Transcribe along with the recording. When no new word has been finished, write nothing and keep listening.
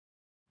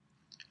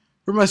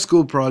For my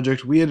school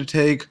project, we had to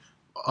take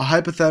a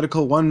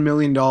hypothetical $1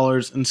 million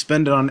and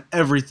spend it on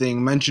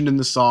everything mentioned in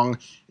the song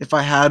If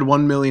I Had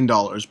 $1 Million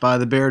by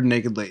the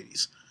Barenaked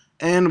Ladies.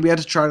 And we had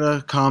to try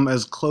to come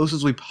as close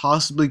as we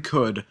possibly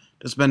could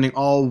to spending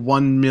all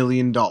 $1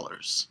 million. The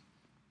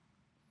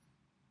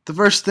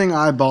first thing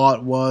I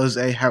bought was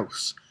a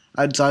house.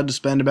 I decided to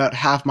spend about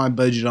half my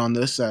budget on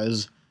this,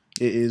 as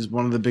it is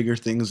one of the bigger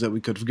things that we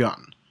could have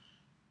gotten.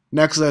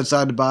 Next, I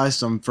decided to buy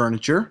some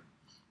furniture.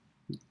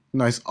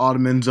 Nice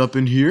ottomans up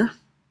in here.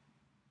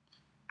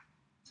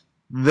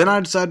 Then I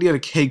decided to get a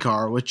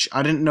K-car, which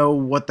I didn't know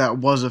what that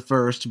was at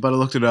first, but I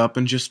looked it up,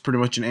 and just pretty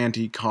much an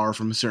antique car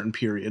from a certain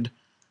period.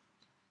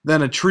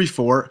 Then a tree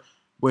fort,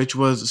 which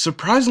was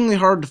surprisingly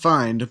hard to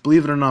find.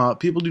 Believe it or not,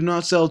 people do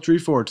not sell tree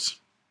forts.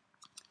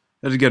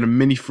 I had to get a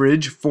mini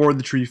fridge for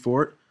the tree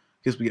fort,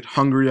 in case we get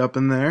hungry up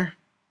in there.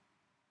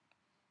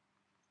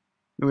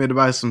 Then we had to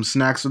buy some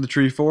snacks for the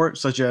tree fort,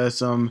 such as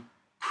some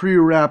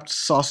pre-wrapped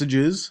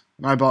sausages,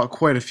 and I bought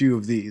quite a few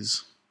of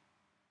these.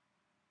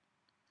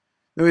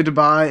 Then we had to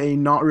buy a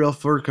not real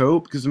fur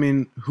coat, because, I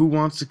mean, who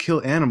wants to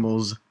kill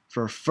animals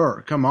for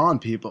fur? Come on,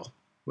 people.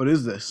 What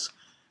is this?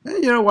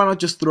 And, why not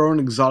just throw an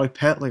exotic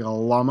pet like a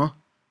llama?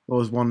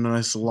 Always wanted a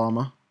nice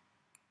llama.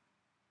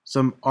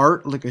 Some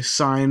art, like a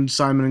signed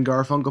Simon and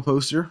Garfunkel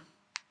poster.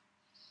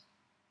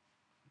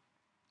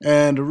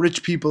 And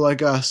rich people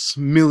like us,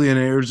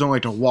 millionaires, don't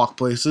like to walk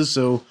places,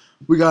 so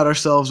we got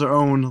ourselves our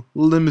own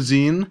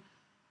limousine.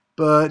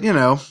 But,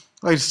 I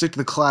like to stick to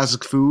the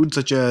classic food,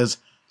 such as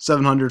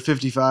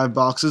 755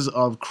 boxes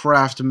of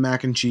Kraft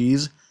mac and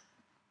cheese,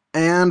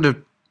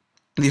 and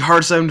the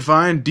hardest item to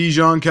find,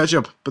 Dijon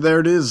ketchup. But there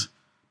it is,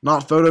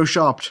 not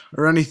photoshopped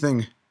or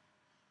anything.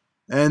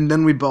 And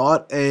then we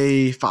bought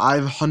a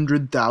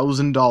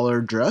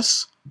 $500,000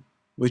 dress,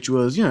 which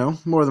was,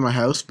 more than my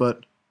house,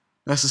 but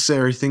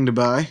necessary thing to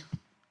buy.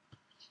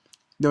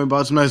 Then we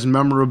bought some nice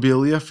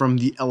memorabilia from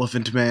the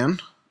Elephant Man.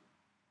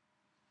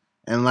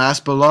 And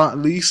last but not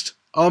least,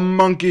 a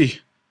monkey.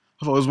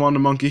 I've always wanted a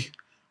monkey.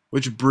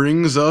 Which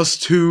brings us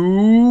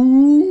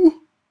to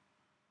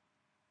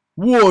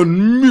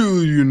 $1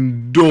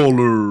 million.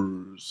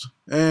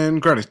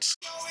 And credits.